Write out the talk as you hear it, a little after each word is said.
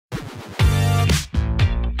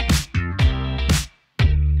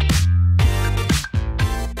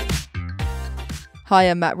Hi,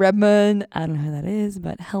 I'm Matt Redman. I don't know who that is,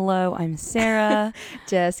 but hello, I'm Sarah.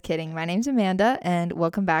 Just kidding. My name's Amanda, and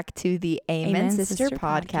welcome back to the Amen Sister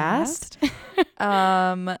podcast.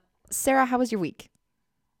 Sarah, how was your week?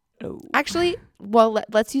 Oh. Actually, well,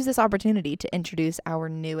 let's use this opportunity to introduce our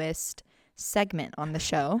newest segment on the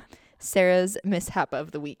show, Sarah's mishap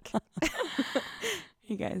of the week.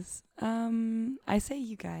 You guys, I say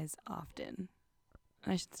you guys often.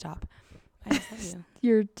 I should stop. I just love you.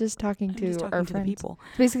 You're just talking to our friends. The people.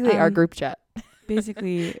 It's basically our group chat.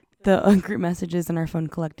 Basically, the group messages on our phone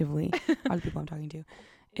collectively are the people I'm talking to.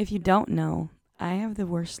 If you don't know, I have the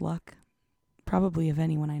worst luck, probably of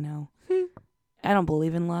anyone I know. I don't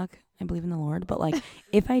believe in luck. I believe in the Lord. But, like,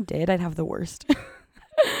 if I did, I'd have the worst.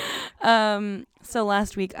 So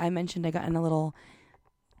last week, I mentioned I got in a little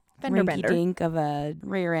rinky-dink of a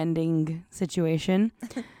rear-ending situation.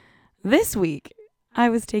 This week, I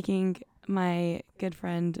was taking my good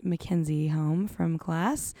friend Mackenzie home from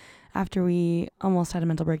class after we almost had a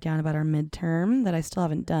mental breakdown about our midterm that I still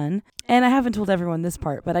haven't done. And I haven't told everyone this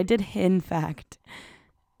part, but I did, in fact,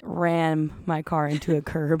 ram my car into a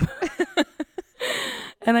curb.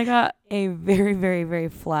 And I got a very, very, very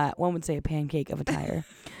flat, one would say a pancake of a tire.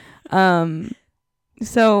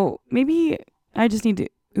 So maybe I just need to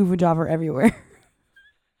Uber driver everywhere.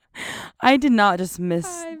 I did not just miss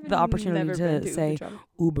the opportunity to say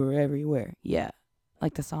Uber everywhere. Yeah.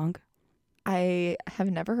 Like the song. I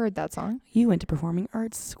have never heard that song. You went to performing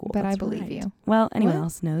arts school. But I believe you. Well, anyone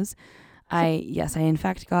else knows. I in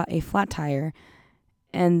fact got a flat tire.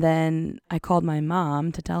 And then I called my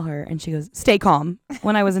mom to tell her, and she goes, stay calm,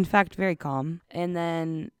 when I was in fact very calm. And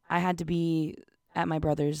then I had to be at my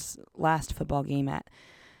brother's last football game at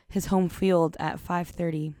his home field at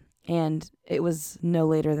 5:30. And it was no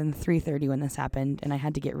later than 3:30 when this happened, and I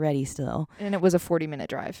had to get ready still. And it was a 40-minute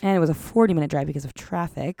drive. And it was a 40-minute drive because of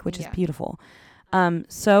traffic, which is beautiful.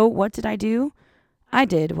 So what did I do? I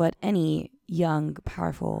did what any young,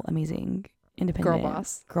 powerful, amazing, independent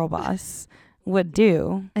girl boss would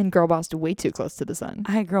do. And girl bossed way too close to the sun.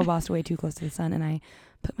 I girl bossed way too close to the sun, and I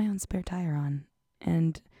put my own spare tire on.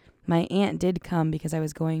 And my aunt did come because I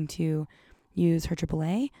was going to use her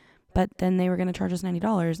AAA. But then they were going to charge us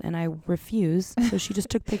 $90, and I refused. So she just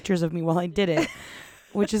took pictures of me while I did it,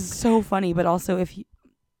 which is so funny. But also, if you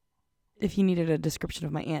needed a description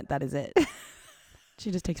of my aunt, that is it. She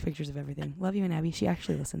just takes pictures of everything. Love you, Aunt Abby. She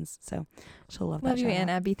actually listens, so she'll love that. Love you, Aunt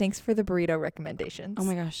Abby. Thanks for the burrito recommendations. Oh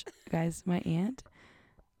my gosh, guys, my aunt,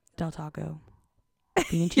 Del Taco.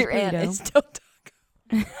 Bean and cheese Your burrito. aunt is Del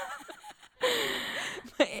Taco.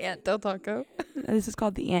 My aunt Del Taco. This is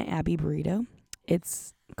called the Aunt Abby burrito.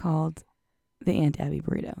 It's called the Aunt Abby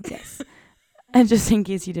burrito. Yes. And just in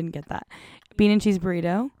case you didn't get that, bean and cheese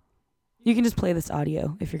burrito. You can just play this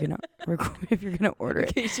audio if you're gonna if you're gonna order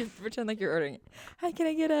it. Okay, you should pretend like you're ordering it. Hi, can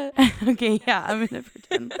I get a? Okay, yeah, I'm gonna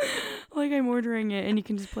pretend like I'm ordering it, and you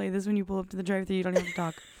can just play this when you pull up to the drive-thru. You don't have to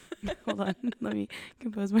talk. Hold on, let me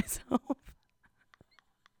compose myself.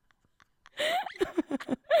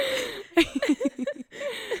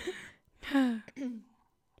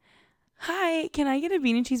 Hi, can I get a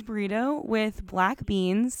bean and cheese burrito with black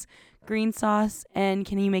beans, green sauce, and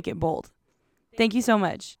can you make it bold? Thank you so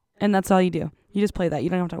much. And that's all you do. You just play that.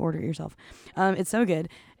 You don't have to order it yourself. It's so good.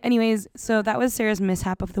 Anyways, so that was Sarah's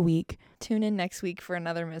mishap of the week. Tune in next week for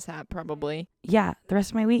another mishap, probably. Yeah, the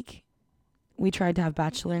rest of my week, we tried to have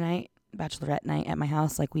bachelorette night at my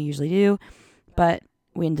house like we usually do, but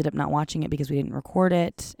we ended up not watching it because we didn't record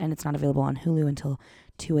it, and it's not available on Hulu until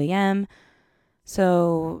 2 a.m.,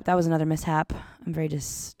 So that was another mishap. I'm very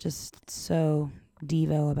just so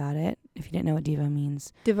Devo about it. If you didn't know what Devo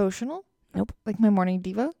means. Devotional? Nope. Like my morning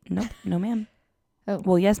Devo? Nope. No, ma'am. Oh.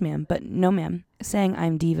 Well, yes, ma'am, but no, ma'am. Saying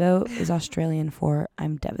I'm Devo is Australian for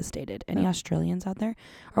I'm devastated. Any Australians out there?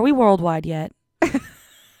 Are we worldwide yet?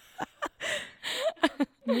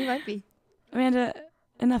 We might be. Amanda,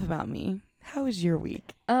 enough about me. How was your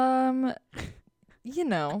week? You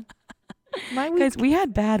know. My week, guys, we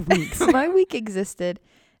had bad weeks. My week existed,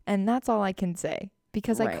 and that's all I can say,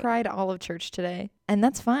 because right. I cried all of church today, and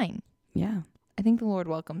that's fine. Yeah. I think the Lord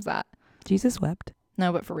welcomes that. Jesus wept.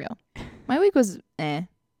 No, but for real. My week was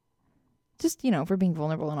just, if we're being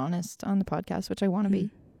vulnerable and honest on the podcast, which I want to be.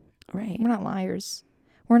 Right. We're not liars.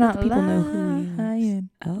 We're not people know who we are.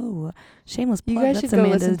 Oh, shameless plug. You guys That's should go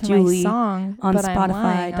Amanda listen to Julie my song on but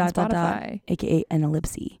Spotify, I'm lying, aka an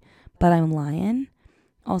ellipse. But I'm lying.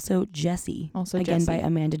 Also Jessie. Again by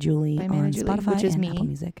Amanda Julie on Spotify which is and me. Apple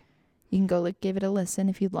Music. You can go give it a listen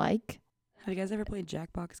if you'd like. Have you guys ever played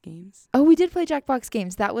Jackbox games? Oh, we did play Jackbox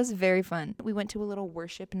games. That was very fun. We went to a little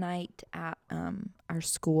worship night at our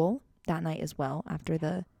school that night as well after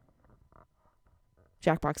the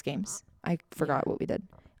Jackbox games. I forgot what we did.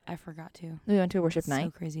 I forgot to. We went to a worship night.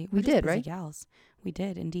 So crazy. We did, right? Gals. We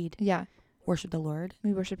did indeed. Yeah. Worship the Lord.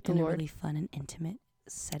 We worshiped the in Lord a really fun and intimate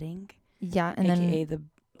setting. Yeah, and AKA then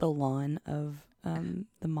the lawn of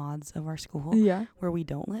the mods of our school. Yeah. Where we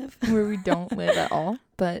don't live. Where we don't live at all.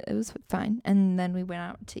 But it was fine. And then we went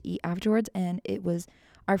out to eat afterwards, and it was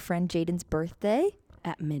our friend Jaden's birthday.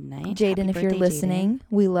 At midnight. Jaden, if you're listening, Jaden.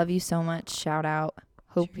 we love you so much. Shout out.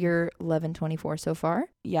 Hope you're 11/24 so far.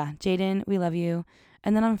 Yeah, Jaden, we love you.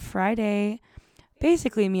 And then on Friday,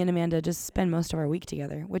 basically me and Amanda just spend most of our week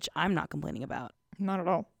together, which I'm not complaining about. Not at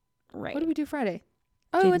all. Right. What did we do Friday?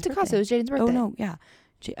 Oh, Jaden's we went to birthday. Casa. It was Jaden's birthday. Oh, no, yeah.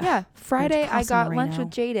 Yeah, Friday I got right lunch now. with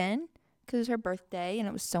Jaden because it was her birthday, and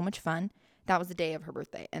it was so much fun. That was the day of her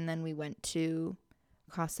birthday. And then we went to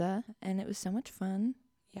Casa, and it was so much fun.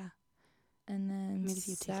 Yeah. And then Made a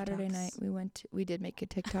few Saturday TikToks. night we did make a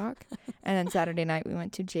TikTok. And then Saturday night we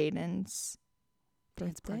went to Jaden's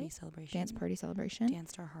Dance birthday. party celebration.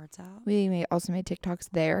 Danced our hearts out. We also made TikToks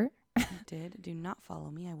there. We did. Do not follow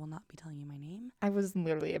me. I will not be telling you my name. I was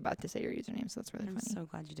literally about to say your username, so that's really I'm funny. so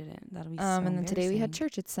glad you didn't. That'll be so And then today we had embarrassing.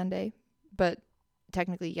 church. It's Sunday, but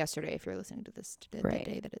technically yesterday if you're listening to this today, Right.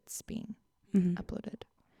 the day that it's being Mhm. uploaded.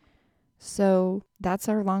 So that's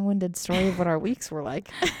our long-winded story of what our weeks were like.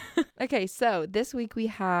 Okay, so this week we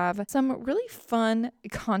have some really fun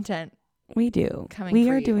content. We do. Coming We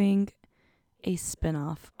for are you. doing a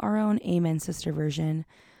spin-off, our own Amen Sister version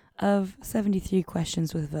of 73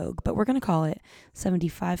 Questions with Vogue, but we're going to call it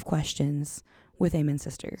 75 Questions with Amen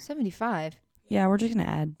Sister. 75. Yeah, we're just going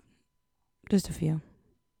to add just a few.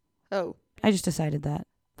 Oh. I just decided that.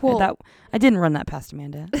 Well, I didn't run that past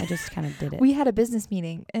Amanda. I just kind of did it. we had a business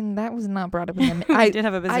meeting, and that was not brought up in the I did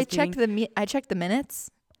have a business meeting. I checked the minutes.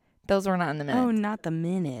 Those were not in the minutes. Oh, not the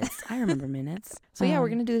minutes. I remember minutes. So yeah, we're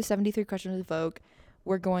going to do the 73 questions with Vogue.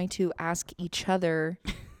 We're going to ask each other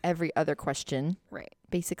every other question. Right.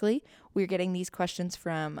 Basically, we're getting these questions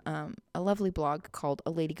from a lovely blog called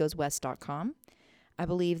aladygoeswest.com. I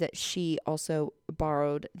believe that she also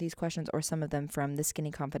borrowed these questions or some of them from The Skinny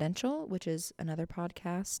Confidential, which is another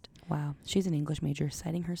podcast. Wow. She's an English major,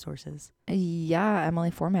 citing her sources. Yeah, Emily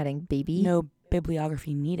formatting, baby. No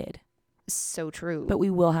bibliography needed. So true. But we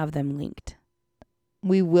will have them linked.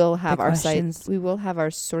 We will have The our questions- we will have our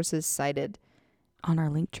sources cited on our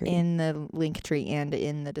link tree. in the link tree and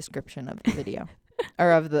in the description of the video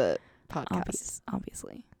or of the podcast.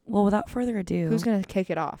 Obviously. Well, without further ado, Who's going to kick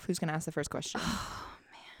it off? Who's going to ask the first question? Oh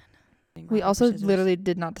man. We Rock, also paper, scissors. literally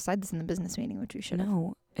did not decide this in the business meeting, which we should have.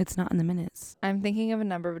 No, it's not in the minutes. I'm thinking of a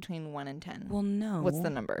number between 1 and 10. Well, no. What's the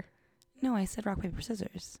number? No, I said rock, paper,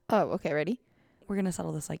 scissors. Oh, okay. Ready? We're going to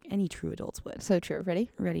settle this like any true adults would. So true. Ready?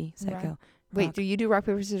 Ready, set, Rock- go. Wait, Rock- do you do rock,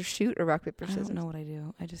 paper, scissors, shoot or rock, paper, I scissors? don't know what I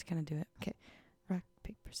do. I just kind of do it. Rock,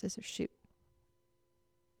 paper, scissors, shoot.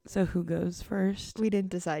 So who goes first? We didn't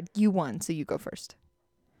decide. You won, so you go first.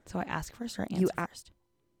 So I ask first or I You answer first?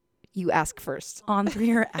 You ask first. On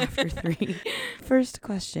 3 or after 3? First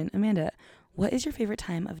question. Amanda, what is your favorite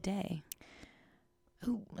time of day?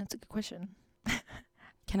 Ooh, that's a good question.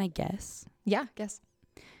 Can I guess? Yeah, guess.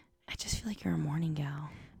 I just feel like you're a morning gal.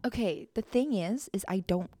 Okay, the thing is I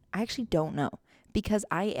actually don't know because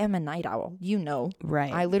I am a night owl. You know.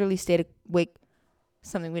 Right. I literally stayed awake.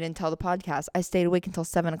 Something we didn't tell the podcast. I stayed awake until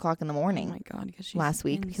 7 o'clock in the morning Oh my God, because she's last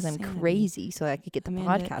week because I'm insanity. crazy, so I could get the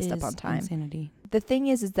Amanda podcast up is on time. Insanity. The thing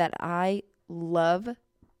is that I love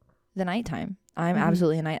the nighttime. I'm Mhm.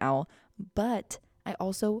 absolutely a night owl, but I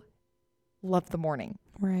also love the morning.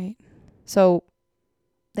 Right. So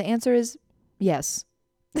the answer is yes.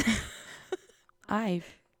 I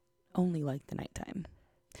only like the nighttime.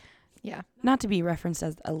 Yeah. Not to be referenced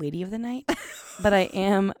as a lady of the night, but I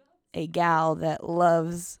am a gal that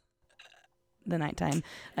loves the nighttime.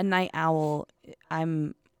 A night owl.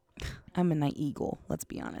 I'm a night eagle, let's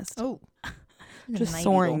be honest. Oh. Just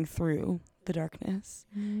soaring through the darkness.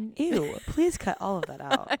 Ew, please cut all of that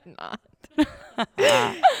out. I'm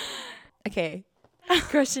not. Okay.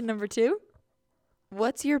 Question number 2.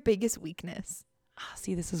 What's your biggest weakness?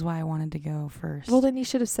 See, this is why I wanted to go first. Well, then you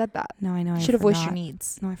should have said that. no, I know. You I should have voiced your forgot.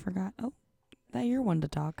 needs. No, I forgot. Oh, that you're one to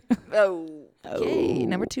talk. Oh. Okay. Oh.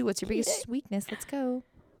 Number 2. What's your biggest weakness? Let's go.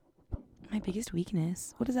 My biggest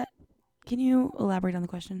weakness. What is that? Can you elaborate on the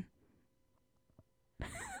question?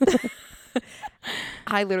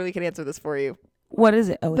 I literally can answer this for you. What is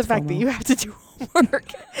it? Oh, The it's fact FOMO. that you have to do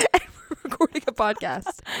homework and we're recording a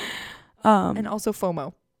podcast. And also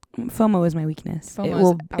FOMO. FOMO is my weakness. FOMO it is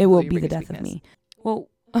will absolutely your be the biggest death of weakness. me. Well,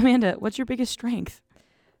 Amanda, what's your biggest strength?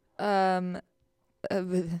 It's A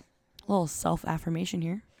little self-affirmation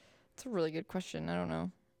here. a really good question. I don't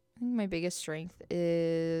know. I think my biggest strength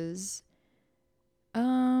is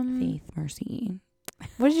Faith, mercy.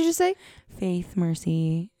 What did you just say? Faith,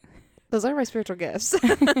 mercy. Those are my spiritual gifts.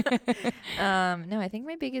 No, I think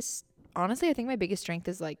my biggest strength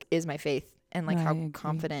is my faith and like how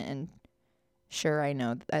confident and sure I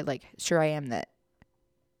am that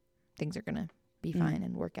things are gonna be fine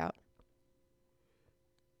and work out.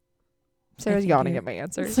 Sarah's yawning at my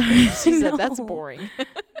answer. She said that's boring.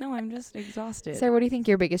 No, I'm just exhausted. Sarah, what do you think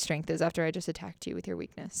your biggest strength is after I just attacked you with your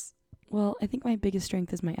weakness? Well, I think my biggest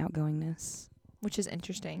strength is my outgoingness. Which is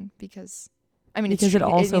interesting because it's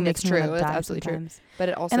true. It's true. It's absolutely sometimes. True. But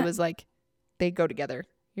it also is like they go together.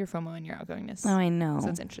 Your FOMO and your outgoingness. Oh, I know. So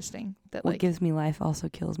it's interesting that what gives me life also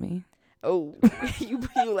kills me. Oh, you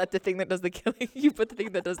let the thing that does the killing. You put the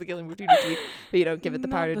thing that does the killing between your teeth, but you don't give it the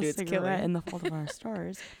power to do its killing. In the Fault of Our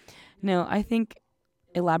Stars. No, I think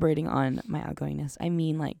elaborating on my outgoingness, I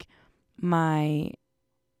mean like I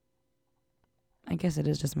guess it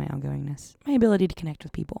is just my outgoingness, my ability to connect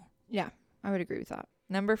with people. Yeah, I would agree with that.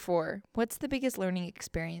 Number 4, what's the biggest learning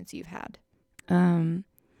experience you've had?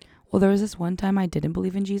 Well, there was this one time I didn't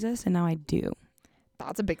believe in Jesus, and now I do.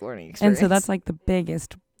 That's a big learning experience. And so that's like the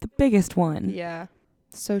biggest one. Yeah.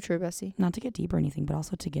 So true, Bessie. Not to get deep or anything, but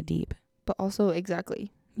also to get deep. But also,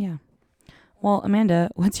 exactly. Yeah. Well, Amanda,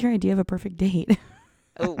 what's your idea of a perfect date?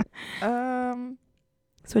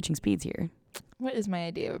 Switching speeds here. What is my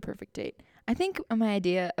idea of a perfect date? I think my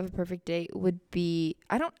idea of a perfect date would be,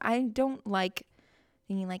 I don't like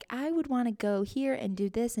thinking like, I would want to go here and do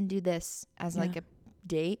this as like a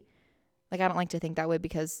date. Like, I don't like to think that way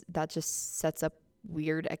because that just sets up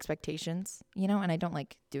weird expectations, and I don't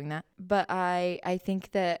like doing that. But I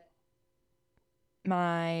think that when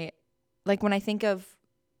I think of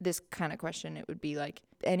this kind of question, it would be like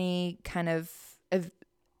any kind of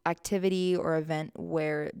activity or event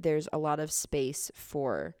where there's a lot of space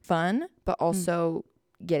for fun, but also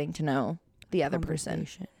getting to know the other person.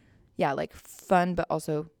 Yeah, like fun, but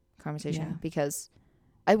also conversation. Yeah. Because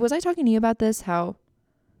was I talking to you about this? I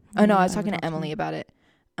was talking to Emily about it.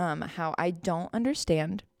 How I don't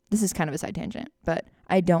understand. This is kind of a side tangent, but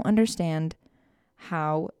I don't understand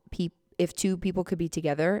how if two people could be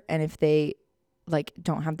together and if they like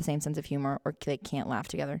don't have the same sense of humor or they can't laugh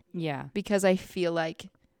together. Yeah. Because I feel like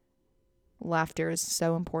laughter is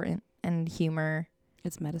so important and humor.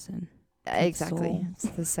 It's medicine. Exactly. It's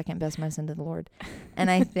the second best medicine to the Lord. And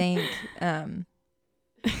I think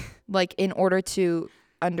like in order to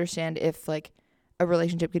understand if like a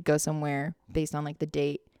relationship could go somewhere based on like the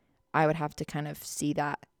date, I would have to kind of see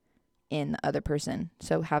that in the other person.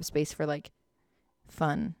 So have space for like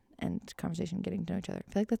fun and conversation, getting to know each other.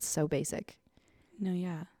 I feel like that's so basic. No,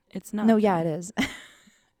 yeah. It's not. No, yeah, it is.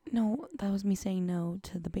 No, that was me saying no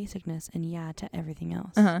to the basicness and yeah to everything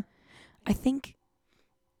else. Uh-huh.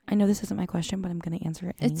 I know this isn't my question, but I'm going to answer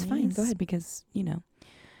it anyways. It's fine. Go ahead. Because,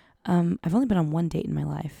 I've only been on one date in my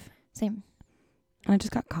life. Same. And I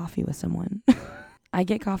just got coffee with someone. I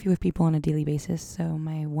get coffee with people on a daily basis, so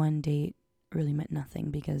my one date really meant nothing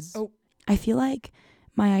because I feel like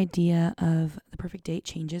my idea of the perfect date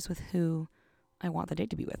changes with who I want the date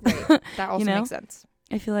to be with. Right. That also makes sense.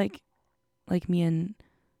 I feel like me and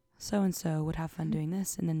so-and-so would have fun doing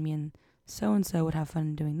this, and then me and so-and-so would have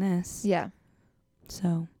fun doing this. Yeah.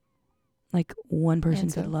 So, like, one person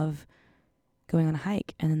could love going on a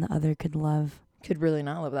hike, and then the other could really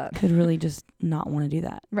not love that. Could really just not want to do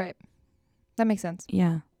that. Right. That makes sense.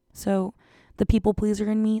 Yeah. So, the people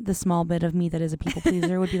pleaser in me, the small bit of me that is a people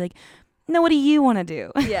pleaser would be like, no, what do you want to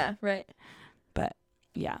do? Yeah, right. But,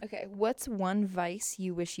 yeah. Okay. What's one vice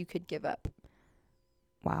you wish you could give up?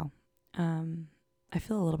 Wow. I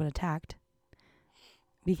feel a little bit attacked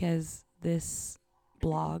because this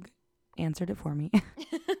blog answered it for me.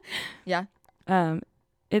 Yeah.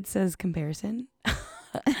 It says comparison.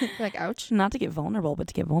 Like, ouch. Not to get vulnerable, but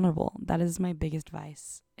to get vulnerable. That is my biggest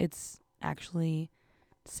vice. It's actually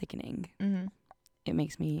sickening. Mm-hmm. It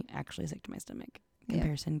makes me actually sick to my stomach.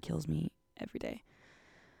 Comparison kills me every day.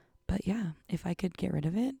 But yeah, if I could get rid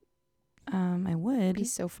of it, I would. It'd be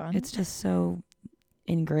so fun. It's just so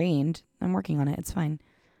ingrained. I'm working on it. It's fine.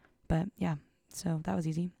 But yeah, so that was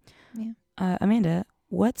easy. Yeah. Amanda,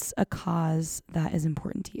 what's a cause that is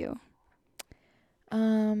important to you?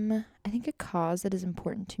 I think a cause that is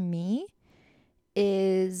important to me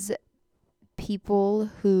is people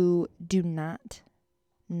who do not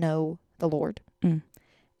know the Lord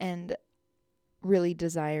and really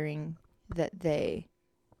desiring that they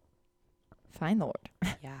find the Lord.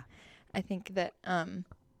 Yeah. I think that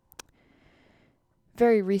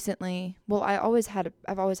very recently, I've always had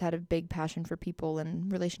a big passion for people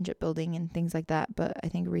and relationship building and things like that, but I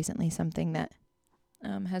think recently something that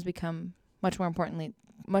has become much more important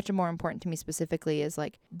much more important to me specifically is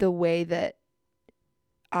like the way that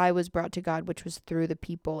I was brought to God, which was through the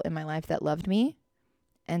people in my life that loved me.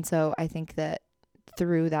 And so I think that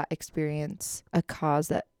through that experience, a cause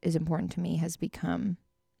that is important to me has become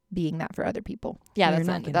being that for other people. Yeah,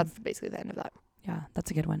 that's basically the end of that. Yeah, that's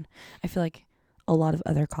a good one. I feel like a lot of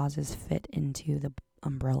other causes fit into the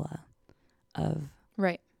umbrella of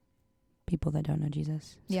people that don't know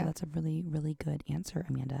Jesus. So that's a really, really good answer,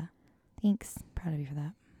 Amanda. Thanks. Proud of you for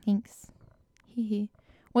that. Thanks.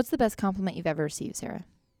 What's the best compliment you've ever received, Sarah?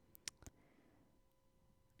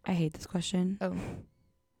 I hate this question. Oh.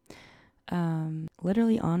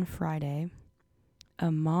 Literally on Friday,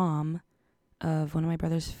 a mom of one of my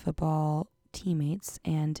brother's football teammates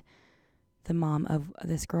and the mom of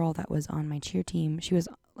this girl that was on my cheer team, she was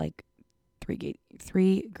like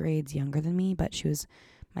 3 grades younger than me, but she was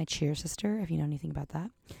my cheer sister, if you know anything about that.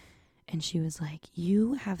 And she was like,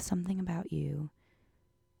 you have something about you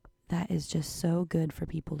that is just so good for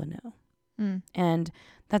people to know. And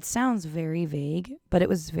that sounds very vague, but it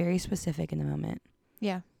was very specific in the moment.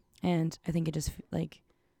 Yeah. And I think it just like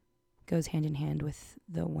goes hand in hand with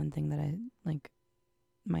the one thing that I like,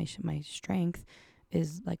 my strength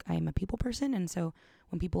is like I am a people person. And so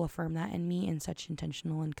when people affirm that in me in such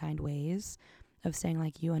intentional and kind ways of saying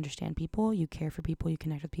like, you understand people, you care for people, you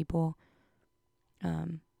connect with people.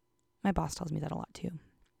 My boss tells me that a lot too.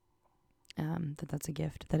 That's a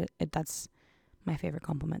gift, that that's my favorite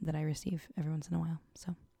compliment that I receive every once in a while.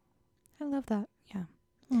 So I love that. Yeah.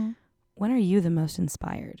 Mm. When are you the most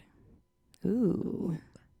inspired? Ooh.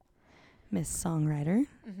 Miss Songwriter.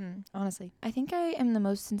 Mm-hmm. Honestly, I think I am the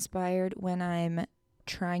most inspired when I'm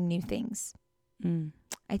trying new things.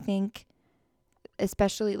 I think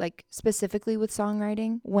especially like specifically with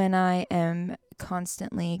songwriting, when I am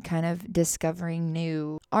constantly kind of discovering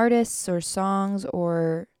new artists or songs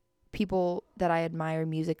or people that I admire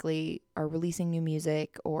musically are releasing new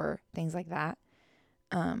music or things like that.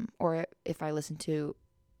 Or if I listen to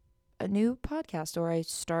a new podcast or I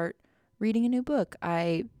start reading a new book,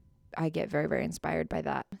 I get very, very inspired by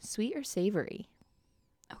that. Sweet or savory?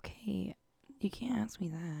 Okay, you can't ask me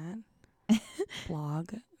that.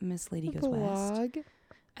 Blog, Miss Lady Goes West. Blog.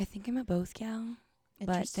 I think I'm a both gal.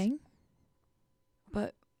 Interesting.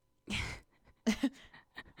 But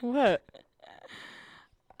what?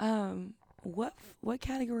 What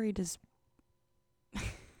category does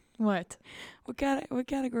what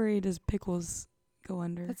category does pickles go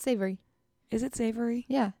under? That's savory. Is it savory?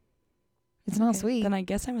 Yeah. It's not sweet. Then I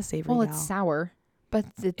guess I'm a savory gal. It's sour, but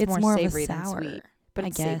it's more savory than sweet. But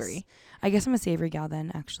it's savory. I guess I'm a savory gal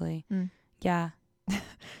then, actually. Yeah.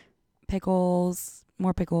 Pickles,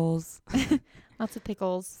 more pickles. Lots of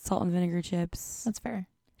pickles. Salt and vinegar chips. That's fair.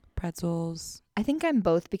 Pretzels. I think I'm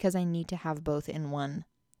both because I need to have both in one.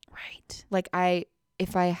 Right. Like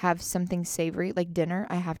if I have something savory, like dinner,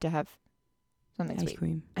 I have to have something sweet. Ice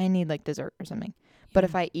cream. I need like dessert or something. Yeah. But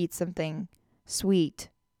if I eat something sweet,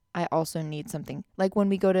 I also need something. Like when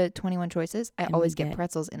we go to 21 Choices, I always get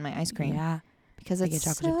pretzels in my ice cream. Yeah. Because it's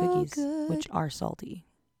get chocolate chip cookies, good. which are salty.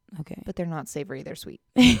 Okay. But they're not savory, they're sweet.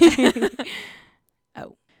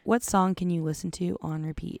 Oh. What song can you listen to on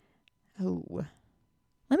repeat? Oh.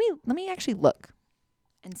 Let me actually look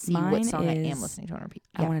and see what song I am listening to on repeat.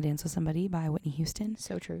 I Want to Dance with Somebody by Whitney Houston.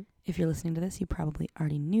 So true. If you're listening to this, you probably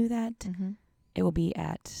already knew that. Mm-hmm. It will be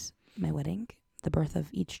at my wedding, the birth of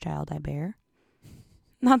each child I bear.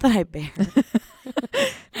 Not that I bear.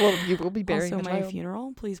 Well, you will be bearing also a my child.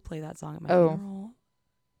 Funeral. Please play that song at my funeral.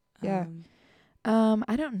 Yeah.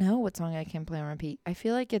 I don't know what song I can play on repeat. I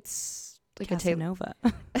feel like it's like Casanova.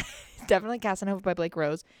 Definitely Casanova by Blake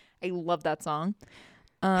Rose. I love that song.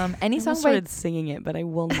 Any song I started singing it, but I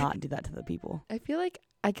will not do that to the people. I feel like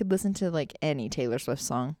I could listen to like any Taylor Swift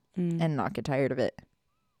song and not get tired of it.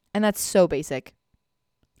 And that's so basic.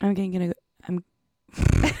 Okay,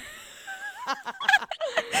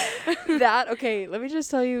 let me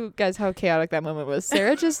just tell you guys how chaotic that moment was.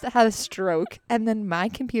 Sarah just had a stroke and then my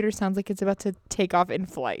computer sounds like it's about to take off in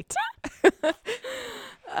flight.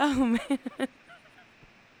 Oh man.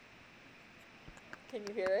 Can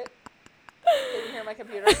you hear it? Can you hear my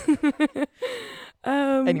computer?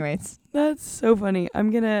 Anyways, that's so funny.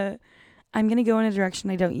 I'm gonna go in a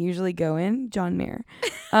direction I don't usually go in. John Mayer.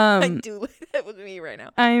 I do. That was me right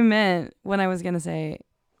now. I meant when I was gonna say.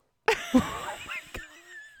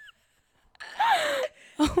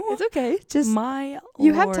 It's okay. Just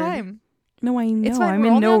you have time. No, I know. It's fine. I'm We're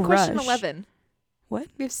in only no on rush. question 11. What?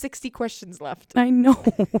 We have 60 questions left. I know.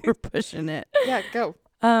 We're pushing it. Yeah, go.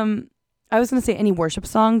 I was gonna say any worship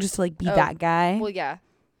song just to like be that guy. Well, yeah.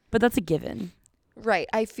 But that's a given. Right.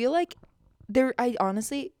 I feel like the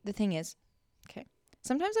thing is, okay,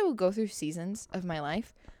 sometimes I will go through seasons of my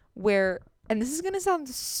life where, and this is going to sound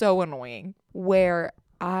so annoying, where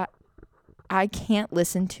I can't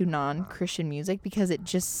listen to non-Christian music because it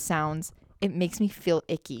makes me feel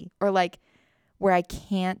icky. Or like where I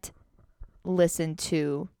can't listen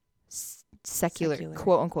to secular,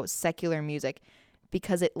 quote unquote, secular music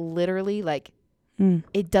because it literally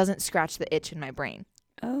it doesn't scratch the itch in my brain.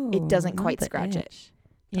 Oh, it doesn't quite scratch it.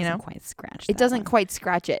 You know, quite scratch. It doesn't quite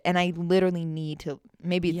scratch it, and I literally need to.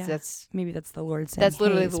 Maybe that's the Lord saying. That's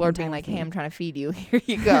literally the Lord being like, "Hey, I'm trying to feed you. Here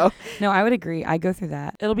you go." No, I would agree. I go through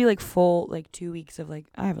that. It'll be like full 2 weeks of I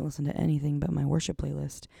haven't listened to anything but my worship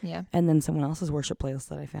playlist. Yeah, and then someone else's worship playlist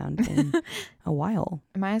that I found in a while.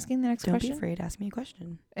 Am I asking the next question? Don't be afraid. Ask me a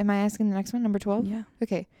question. Am I asking the next one? Number 12. Yeah.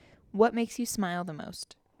 Okay. What makes you smile the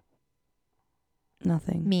most?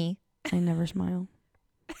 Nothing. Me. I never smile.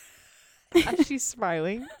 She's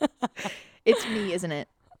smiling. It's me, isn't it?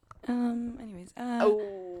 Anyways.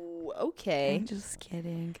 Oh, okay. I'm just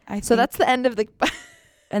kidding. So that's the end of the...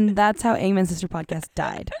 and that's how Amen Sister Podcast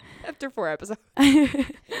died. After 4 episodes.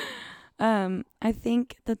 I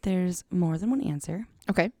think that there's more than one answer.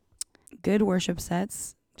 Okay. Good worship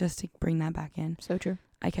sets, just to bring that back in. So true.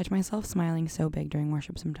 I catch myself smiling so big during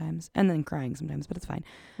worship sometimes, and then crying sometimes, but it's fine.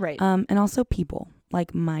 Right. And also people,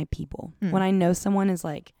 my people. When I know someone is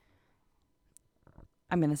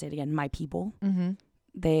I'm going to say it again, my people, I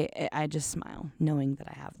just smile knowing that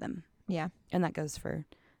I have them. Yeah. And that goes for,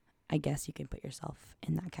 I guess you could put yourself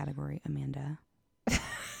in that category, Amanda.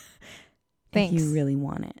 Thanks. If you really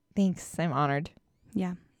want it. Thanks. I'm honored.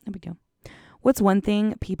 Yeah, no big deal. What's one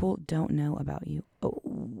thing people don't know about you?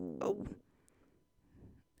 Oh.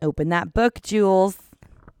 Open that book, Jules.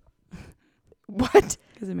 What?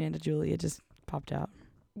 Because Amanda Julia just popped out.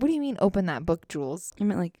 What do you mean open that book, Jules? I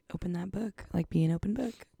meant open that book. Be an open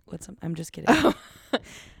book. I'm just kidding.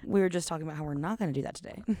 We were just talking about how we're not going to do that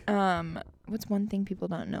today. What's one thing people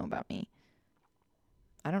don't know about me?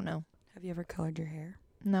 I don't know. Have you ever colored your hair?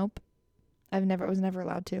 Nope. I was never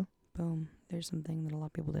allowed to. Boom. There's something that a lot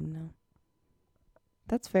of people didn't know.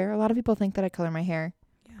 That's fair. A lot of people think that I color my hair.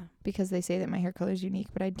 Yeah. Because they say that my hair color is unique,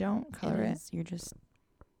 but I don't color it. You're just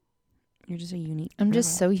a unique I'm girl.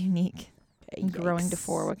 just so unique. I'm Yikes. growing to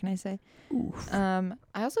 4. What can I say? Oof. I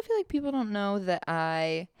also feel like people don't know that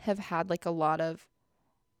I have had a lot of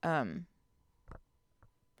I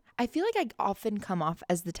feel like I often come off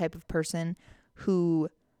as the type of person who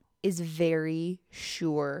is very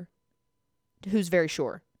sure.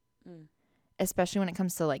 Especially when it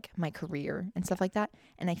comes to my career and stuff like that.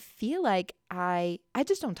 And I feel like I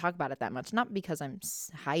just don't talk about it that much, not because I'm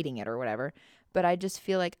hiding it or whatever, but I just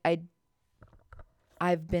feel like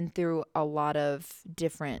I've been through a lot of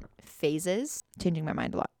different phases, changing my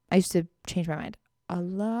mind a lot. I used to change my mind a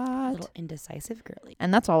lot. A little indecisive girly.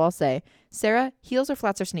 And that's all I'll say. Sarah, heels or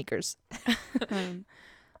flats or sneakers?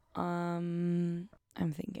 I'm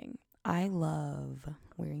thinking. I love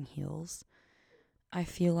wearing heels. I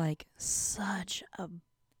feel like such a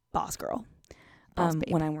boss girl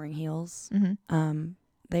when I'm wearing heels. Mm-hmm.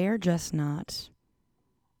 They are just not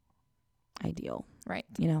ideal. Right.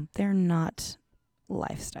 They're not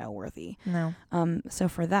lifestyle worthy. No. So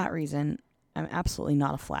for that reason, I'm absolutely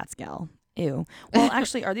not a flats gal. Ew. Well,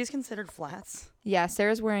 actually, are these considered flats? Yeah,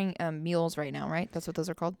 Sarah's wearing mules right now, right? That's what those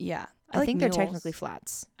are called? Yeah. I think mules. they're technically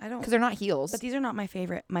flats. I don't. Because they're not heels. But these are not my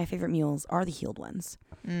favorite. My favorite mules are the heeled ones.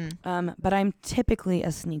 Mm. But I'm typically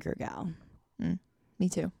a sneaker gal. Me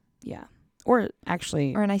too. Yeah. Or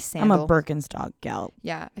actually, or a nice sandal. I'm a Birkenstock gal.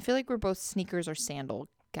 Yeah. I feel like we're both sneakers or sandal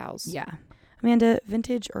gals. Yeah. Amanda,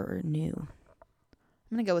 vintage or new?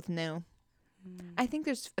 I'm going to go with new. I think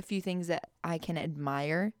there's a few things that I can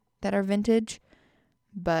admire that are vintage,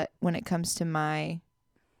 but when it comes to my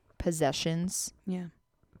possessions, yeah,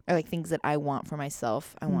 or things that I want for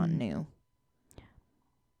myself, I want new.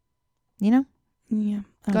 Yeah.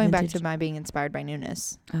 Going back to my being inspired by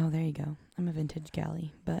newness. Oh, there you go. I'm a vintage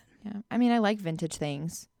galley, but yeah, I mean, I like vintage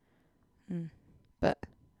things, but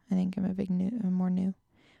I think I'm more new.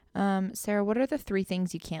 Sarah, what are the 3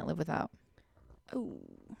 things you can't live without? Oh,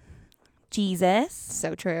 Jesus.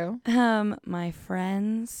 So true. My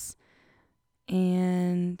friends,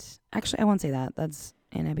 and actually, I won't say that. That's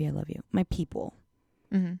Aunt Abby, I love you. My people.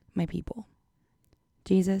 Mm-hmm. My people.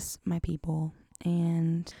 Jesus, my people.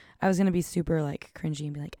 And I was going to be super cringy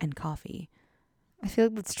and be and coffee. I feel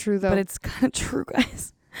like that's true though. But it's kind of true,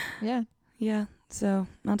 guys. Yeah. Yeah. So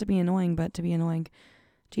not to be annoying, but to be annoying.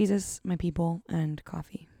 Jesus, my people, and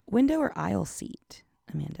coffee. Window or aisle seat,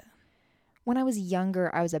 Amanda? When I was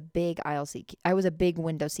younger, I was a big aisle seat. I was a big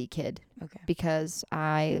window seat kid. Okay. Because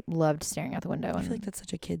I loved staring out the window. I feel like that's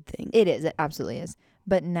such a kid thing. It is. It absolutely is.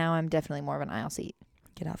 But now I'm definitely more of an aisle seat.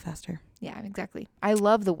 get out faster. Yeah, exactly. I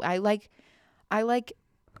like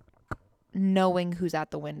knowing who's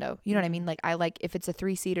at the window. You know what I mean? Like, I like if it's a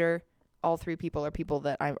 3-seater, all 3 people are people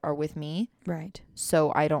that are with me. Right.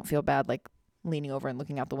 So I don't feel bad like leaning over and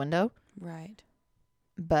looking out the window. Right.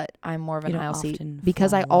 But I'm more of an aisle seat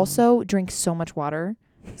because fly I alone. also drink so much water.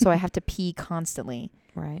 So I have to pee constantly.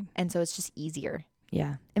 Right. And so it's just easier.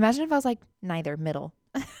 Yeah. Imagine if I was like neither, middle.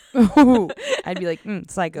 I'd be like,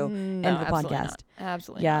 psycho. No, End of the absolutely podcast. not.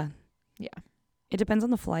 Absolutely Yeah. not. Yeah. It depends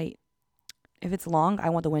on the flight. If it's long,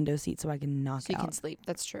 I want the window seat so I can knock So you out. can sleep.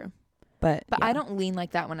 That's true. But yeah. I yeah. don't lean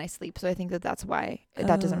like that when I sleep. So I think that's why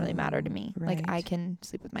that doesn't really matter to me. Right. Like, I can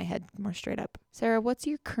sleep with my head more straight up. Sarah, what's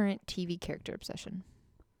your current TV character obsession?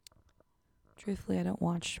 Truthfully, I don't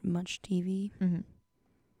watch much TV. Mm-hmm.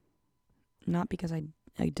 Not because I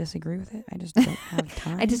disagree with it. I just don't have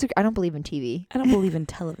time. I disagree. I don't believe in TV. I don't believe in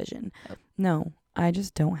television. Oh. No, I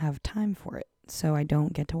just don't have time for it. So I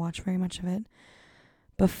don't get to watch very much of it.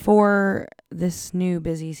 Before this new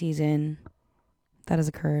busy season that has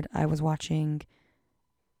occurred, I was watching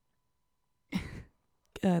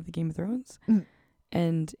the Game of Thrones. Mm.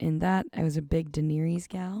 And in that, I was a big Daenerys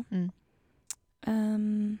gal.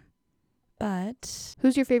 Mm. But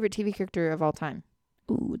Who's your favorite TV character of all time?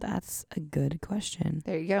 ooh, that's a good question.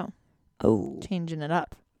 There you go. Oh, Changing it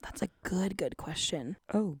up. that's a good question.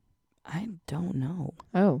 Oh, I don't know.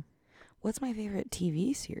 Oh. What's my favorite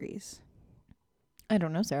TV series? I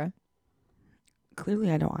don't know, Sarah.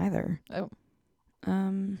 Clearly, I don't either. Oh.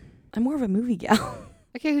 I'm more of a movie gal.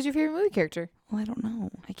 Okay, who's your favorite movie character? Well, I don't know.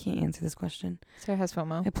 I can't answer this question. Sarah has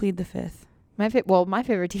FOMO. I plead the fifth. My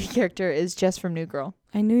favorite TV character is Jess from New Girl.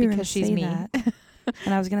 I knew you were going to Because she's say me. that.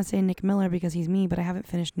 And I was going to say Nick Miller because he's me, but I haven't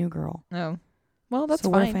finished New Girl. Oh. Well, that's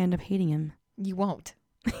so fine. what if I end up hating him? You won't.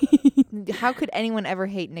 How could anyone ever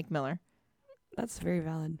hate Nick Miller? That's very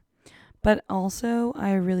valid. But also,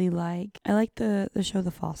 I like the show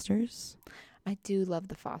The Fosters. I do love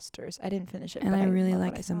The Fosters. I didn't finish it. And but I really love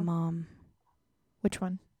like what I the saw. mom. Which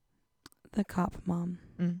one? The cop mom.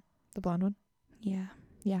 The blonde one? Yeah.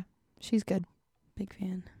 She's good. Big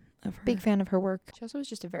fan of her. Big fan of her work. She also was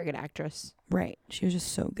just a very good actress. Right. She was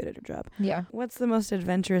just so good at her job. Yeah. What's the most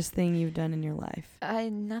adventurous thing you've done in your life?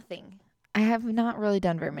 Nothing. I have not really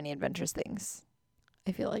done very many adventurous things.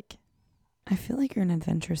 I feel like you're an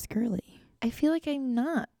adventurous girly. I feel like I'm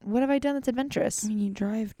not. What have I done that's adventurous? I mean, you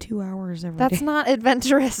drive 2 hours every day. That's not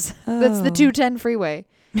adventurous. That's the 210 freeway.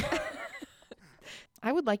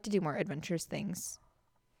 I would like to do more adventurous things.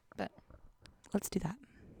 But let's do that.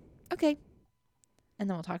 Okay. And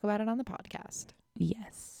then we'll talk about it on the podcast.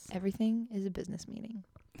 Yes. Everything is a business meeting.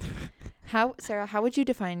 Sarah, how would you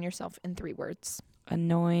define yourself in 3 words?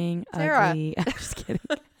 Annoying, Sarah. ugly. I'm just kidding.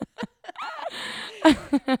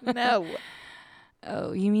 No.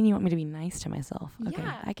 Oh, you mean you want me to be nice to myself? Okay,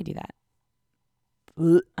 Yeah. I could do that.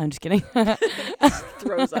 I'm just kidding.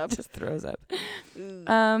 Throws up. Just throws up.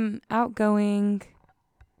 Outgoing,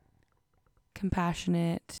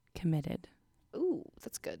 compassionate, committed. Ooh,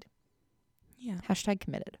 that's good. Yeah. #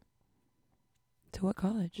 committed. To what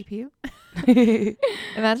college? GPU?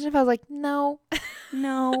 Imagine if I was like, no.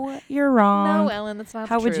 No, you're wrong. No, Ellen, that's not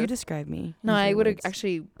How the would you truth. describe me? No, in 3 I would have words?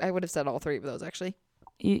 I would have said all 3 of those actually.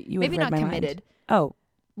 You Maybe would've read not my mind. committed. Oh.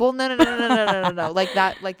 Well, no. Like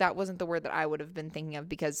that wasn't the word that I would have been thinking of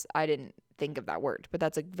because I didn't think of that word. But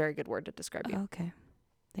that's a very good word to describe you. Okay.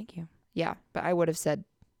 Thank you. Yeah, but I would have said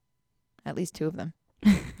at least 2 of them.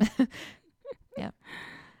 Yeah.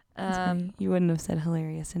 That's funny. You wouldn't have said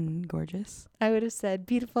hilarious and gorgeous. I would have said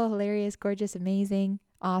beautiful, hilarious, gorgeous, amazing,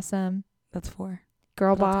 awesome, That's 4.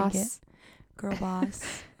 girl But I'll take boss. Girl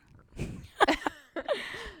boss.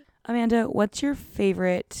 Amanda, what's your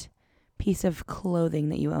favorite piece of clothing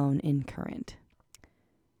that you own in current?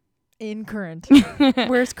 In current.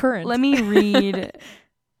 Where's current? Let me read.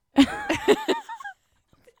 The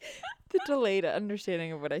delayed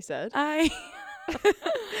understanding of what I said.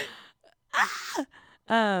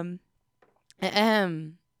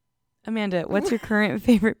 Amanda, what's your current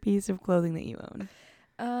favorite piece of clothing that you own?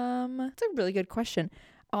 That's a really good question.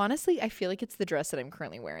 Honestly, I feel like it's the dress that I'm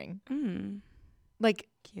currently wearing. Like,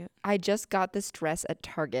 Cute. I just got this dress at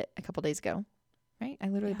Target a couple days ago. Right? I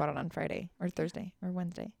literally Yeah. bought it on Friday or Thursday or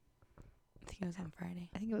Wednesday. I think it was on Friday.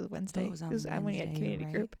 I think it was Wednesday. it was on when we had Wednesday, community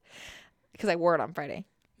right. group. Because I wore it on Friday.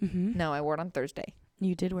 Mm-hmm. No, I wore it on Thursday.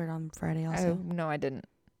 You did wear it on Friday also. No, I didn't.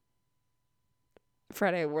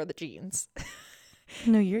 Friday I wore the jeans.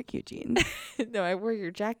 No, you're cute jeans. No, I wore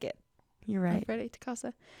your jacket. You're On right. Friday to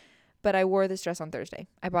Casa. But I wore this dress on Thursday.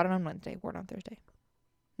 I bought it on Wednesday, wore it on Thursday.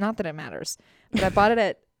 Not that it matters. But I bought it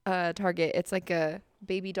at Target. It's like a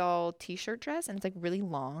baby doll t-shirt dress and it's like really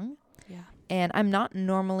long. Yeah. And I'm not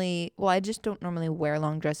normally, well, I just don't normally wear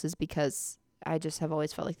long dresses because I just have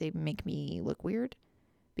always felt like they make me look weird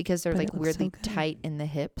because they're But like it looks weirdly so good. tight in the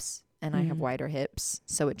hips and I have wider hips.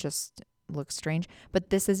 So it just looks strange. But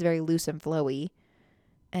this is very loose and flowy.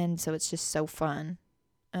 And so it's just so fun.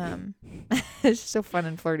 It's just so fun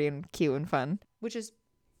and flirty and cute and fun, which is,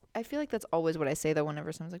 I feel like that's always what I say though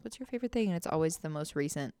whenever someone's like, what's your favorite thing? And it's always the most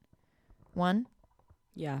recent one.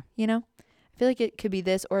 Yeah. You know? I feel like it could be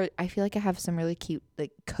this, or I feel like I have some really cute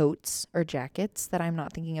like coats or jackets that I'm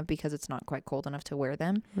not thinking of because it's not quite cold enough to wear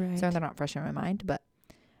them. Right. So they're not fresh in my mind. But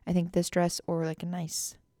I think this dress or like a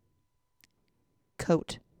nice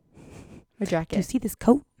coat or jacket. Do you see this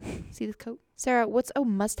coat? See this coat? Sarah, what's a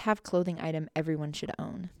must-have clothing item everyone should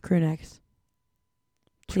own? Crew necks.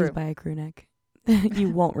 True. Please buy a crew neck.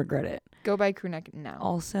 You won't regret it. Go buy crew neck now.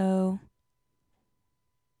 Also,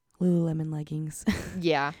 Lululemon leggings.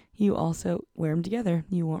 Yeah. You also wear them together.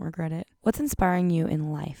 You won't regret it. What's inspiring you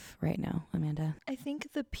in life right now, Amanda? I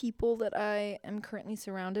think the people that I am currently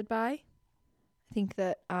surrounded by. I think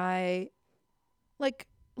that I, like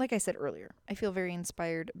I said earlier, I feel very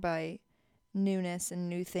inspired by newness and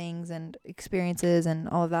new things and experiences and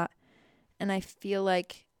all of that. And I feel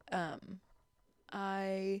like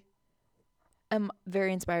I am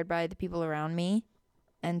very inspired by the people around me.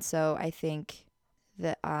 And so I think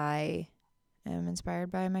that I am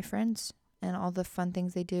inspired by my friends and all the fun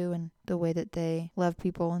things they do and the way that they love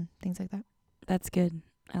people and things like that. That's good.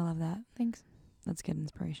 I love that. Thanks. That's good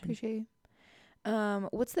inspiration. Appreciate you.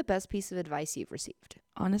 What's the best piece of advice you've received?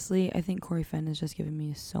 Honestly, I think Corey Fenn has just given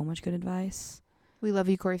me so much good advice. We love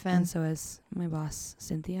you, Corey Fenn. And so has my boss,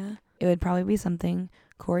 Cynthia. It would probably be something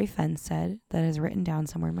Corey Fenn said that is written down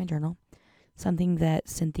somewhere in my journal. Something that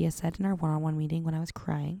Cynthia said in our one-on-one meeting when I was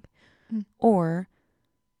crying. Or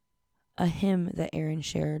a hymn that Aaron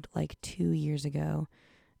shared like 2 years ago.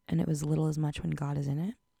 And it was Little as Much When God Is in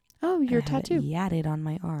It. Oh, your tattoo. He had it on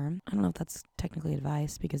my arm. I don't know if that's technically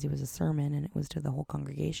advice because it was a sermon and it was to the whole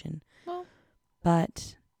congregation. Well.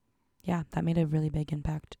 But yeah, that made a really big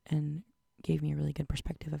impact and gave me a really good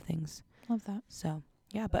perspective of things. Love that. So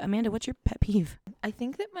yeah, but Amanda, what's your pet peeve? I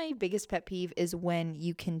think that my biggest pet peeve is when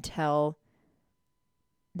you can tell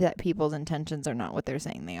that people's intentions are not what they're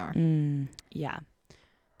saying they are. Yeah,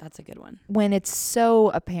 that's a good one. When it's so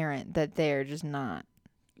apparent that they're just not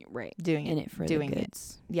doing in it for doing the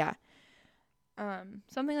goods. It. Yeah.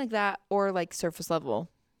 Something like that, or like surface level.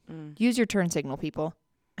 Use your turn signal, people.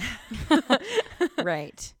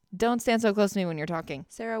 Right. Don't stand so close to me when you're talking.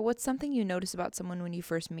 Sarah, what's something you notice about someone when you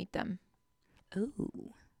first meet them?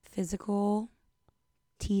 Ooh, physical,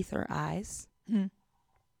 teeth or eyes.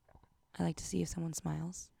 I like to see if someone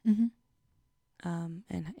smiles.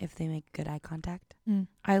 And if they make good eye contact.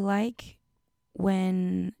 I like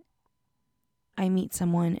when I meet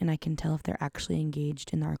someone and I can tell if they're actually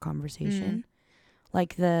engaged in our conversation.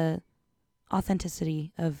 Like the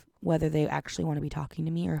authenticity of whether they actually want to be talking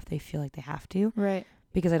to me or if they feel like they have to. Right.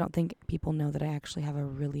 Because I don't think people know that I actually have a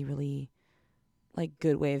really, really like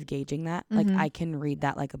good way of gauging that. Like I can read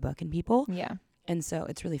that like a book in people. Yeah. And so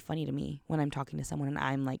it's really funny to me when I'm talking to someone and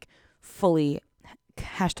I'm like fully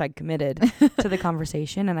 #committed to the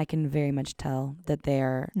conversation, and I can very much tell that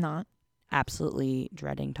they're not absolutely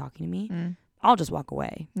dreading talking to me. I'll just walk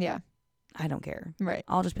away. Yeah. I don't care. Right.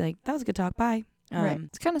 I'll just be like, that was a good talk. Bye. Right.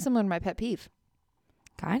 It's kind of similar to my pet peeve.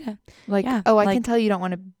 Kind of. Like, yeah, I can tell you don't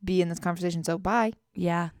want to be in this conversation, so bye.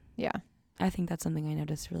 Yeah. Yeah. I think that's something I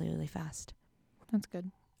notice really, really fast. That's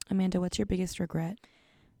good. Amanda, what's your biggest regret?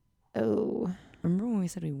 Oh. Remember when we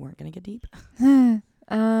said we weren't going to get deep?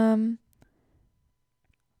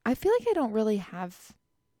 I feel like I don't really have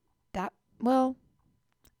that. Well,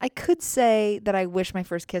 I could say that I wish my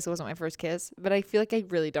first kiss wasn't my first kiss, but I feel like I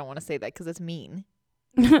really don't want to say that because it's mean.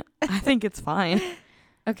 I think it's fine.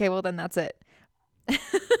 Okay, well then that's it.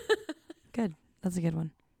 Good. That's a good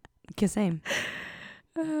one. Kiss same.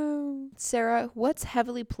 Sarah, what's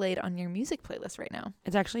heavily played on your music playlist right now?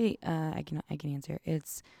 It's actually I can answer.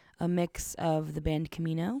 It's a mix of the band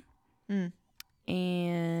Camino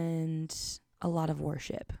and a lot of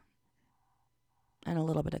worship and a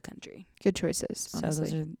little bit of country. Good choices. Honestly.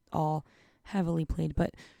 So those are all heavily played,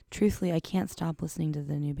 but truthfully I can't stop listening to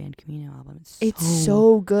the new band Camino album. It's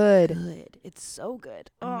so good. It's so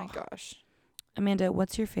good. Oh my gosh. Amanda,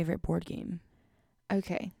 what's your favorite board game?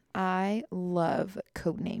 Okay. I love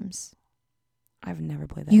Codenames. I've never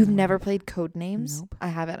played that. You've never played Codenames? Nope. I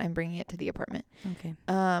haven't. I'm bringing it to the apartment. Okay.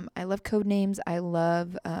 I love Codenames. I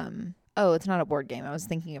love it's not a board game. I was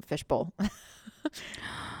thinking of Fishbowl.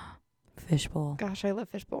 Fishbowl. Gosh, I love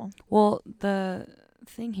Fishbowl. Well, the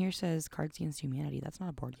thing here says Cards Against Humanity. That's not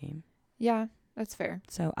a board game. Yeah. That's fair.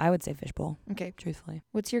 So I would say fishbowl. Okay. Truthfully.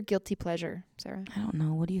 What's your guilty pleasure, Sarah? I don't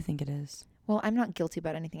know. What do you think it is? Well, I'm not guilty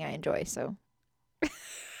about anything I enjoy, so.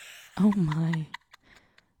 Oh my.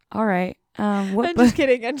 All right. I'm just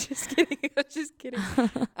kidding. I'm just kidding.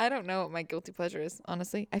 I don't know what my guilty pleasure is,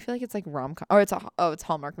 honestly. I feel like it's like rom-com. Or it's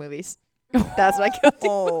Hallmark movies. That's my guilty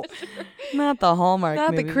pleasure. Not the Hallmark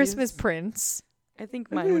Not movies. the Christmas Prince. I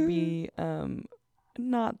think mine would be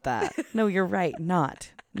not that. No, you're right.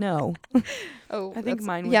 Not. No. Oh, I think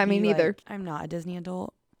mine would yeah, be me neither. like, I'm not a Disney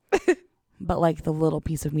adult. But like the little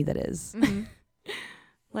piece of me that is. Mm-hmm.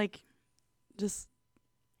 Like just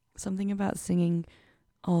something about singing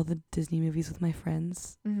all the Disney movies with my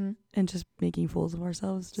friends and just making fools of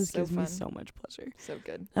ourselves just gives me so much pleasure. So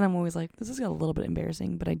good. And I'm always like, this is a little bit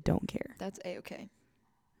embarrassing, but I don't care. That's A-okay.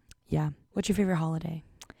 Yeah. What's your favorite holiday?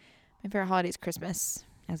 My favorite holiday is Christmas.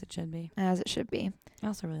 As it should be. As it should be. I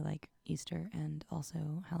also really like Easter and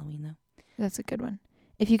also Halloween, though. That's a good one.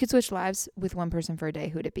 If you could switch lives with one person for a day,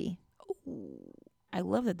 who'd it be? Ooh, I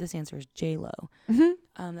love that this answer is J-Lo.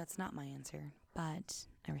 Mm-hmm. That's not my answer, but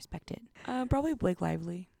I respect it. Probably Blake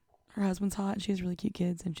Lively. Her husband's hot. She has really cute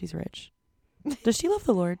kids, and she's rich. Does she love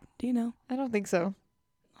the Lord? Do you know? I don't think so.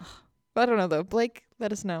 I don't know, though. Blake,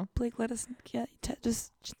 let us know. Blake, let us... Yeah,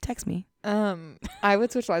 just text me. I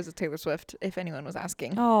would switch lives with Taylor Swift if anyone was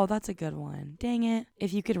asking. Oh, that's a good one. Dang it.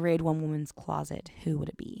 If you could raid one woman's closet, who would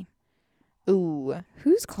it be? Ooh,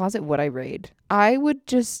 whose closet would I raid? I would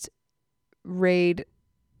just raid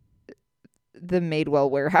the Madewell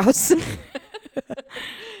warehouse.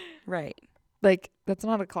 Right. Like, that's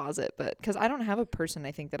not a closet, but because I don't have a person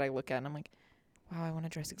I think that I look at and I'm like, wow, I want to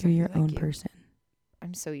dress exactly You're your like own you. person.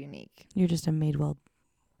 I'm so unique. You're just a Madewell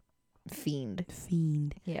Fiend.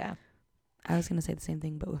 Yeah. I was going to say the same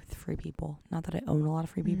thing, but with free people. Not that I own a lot of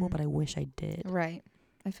free people, but I wish I did. Right.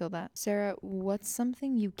 I feel that. Sarah, what's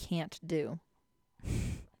something you can't do?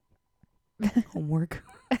 Homework.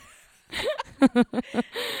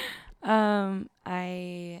 I'm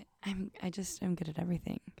good at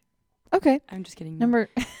everything. Okay. I'm just kidding.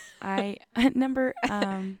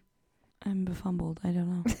 I'm befumbled. I don't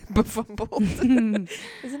know. Befumbled.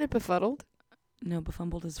 Isn't it befuddled? No,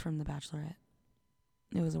 befumbled is from The Bachelorette.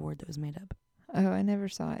 It was a word that was made up. Oh, I never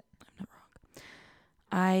saw it. I'm not wrong.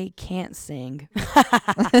 I can't sing.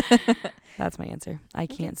 That's my answer. I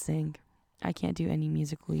can't sing. I can't do any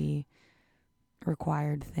musically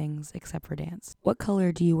required things except for dance. What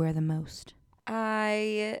color do you wear the most?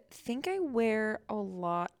 I think I wear a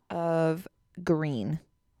lot of green.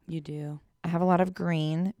 You do. I have a lot of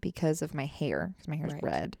green because of my hair. Because my hair is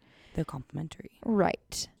red. They're complementary.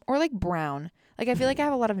 Right. Or like brown. Like I feel like I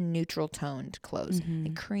have a lot of neutral toned clothes.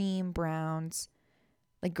 Like cream, browns,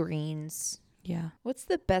 like greens. Yeah. What's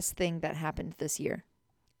the best thing that happened this year?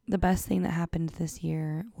 The best thing that happened this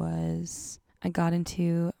year was I got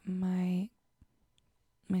into my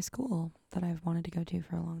school that I've wanted to go to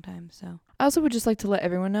for a long time. So I also would just like to let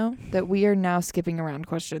everyone know that we are now skipping around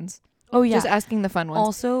questions. Oh, yeah. Just asking the fun ones.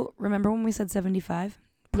 Also, remember when we said 75?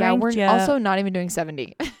 Yeah, we're also not even doing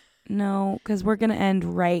 70. No, because we're going to end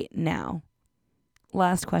right now.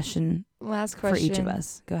 Last question for each of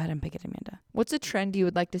us. Go ahead and pick it, Amanda. What's a trend you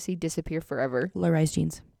would like to see disappear forever? Low-rise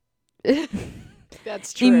jeans.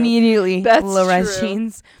 That's true. Immediately. That's low-rise true.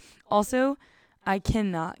 jeans. Also, I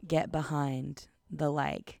cannot get behind the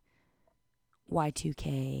like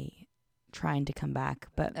Y2K trying to come back,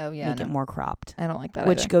 but make it more cropped. I don't like that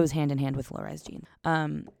which either. goes hand in hand with low-rise jeans.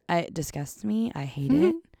 It disgusts me. I hate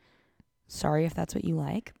it. Sorry if that's what you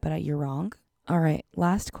like, but you're wrong. All right,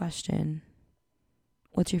 last question.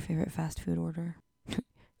 What's your favorite fast food order?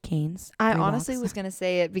 Cane's. I honestly was going to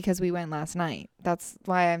say it because we went last night. That's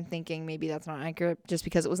why I'm thinking maybe that's not accurate, just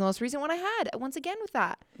because it was the most recent one I had. Once again with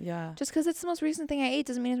that. Yeah. Just because it's the most recent thing I ate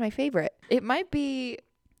doesn't mean it's my favorite. It might be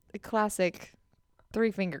a classic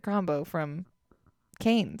 3-finger combo from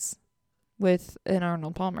Cane's with an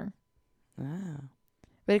Arnold Palmer. Ah.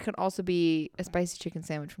 But it could also be a spicy chicken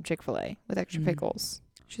sandwich from Chick-fil-A with extra pickles.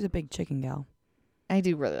 She's a big chicken gal. I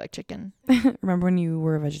do really like chicken. Remember when you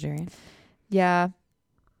were a vegetarian? Yeah.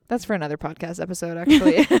 That's for another podcast episode,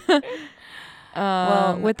 actually.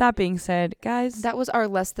 Well, with that being said, guys. That was our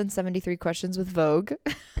less than 73 questions with Vogue.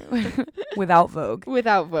 Without Vogue.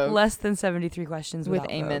 Without Vogue. Less than 73 questions with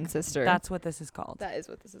without Amen Vogue. Sister. That's what this is called. That is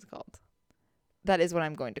what this is called. That is what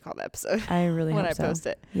I'm going to call the episode. I really when hope I so. post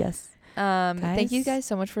it. Yes. Thank you guys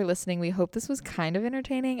so much for listening. We hope this was kind of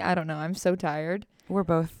entertaining. I don't know. I'm so tired. We're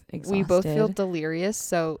both exhausted. We both feel delirious.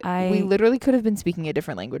 So we literally could have been speaking a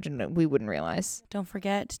different language and we wouldn't realize. Don't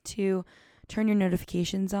forget to turn your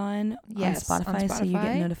notifications on Yes, on Spotify so you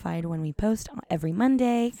get notified when we post every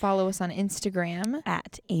Monday. Follow us on Instagram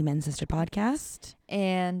at Amen Sister Podcast.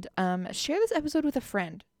 And share this episode with a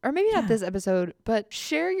friend. Or maybe not this episode, but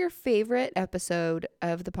share your favorite episode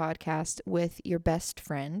of the podcast with your best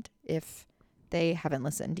friend if they haven't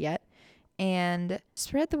listened yet. And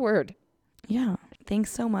spread the word. Yeah.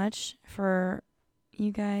 Thanks so much for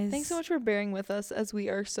you guys. Thanks so much for bearing with us as we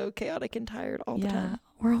are so chaotic and tired all the time.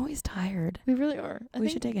 We're always tired. We really are. We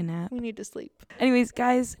should take a nap. We need to sleep. Anyways,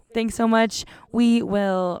 guys, thanks so much. We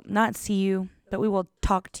will not see you, but we will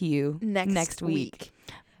talk to you next week.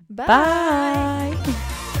 Bye. Bye.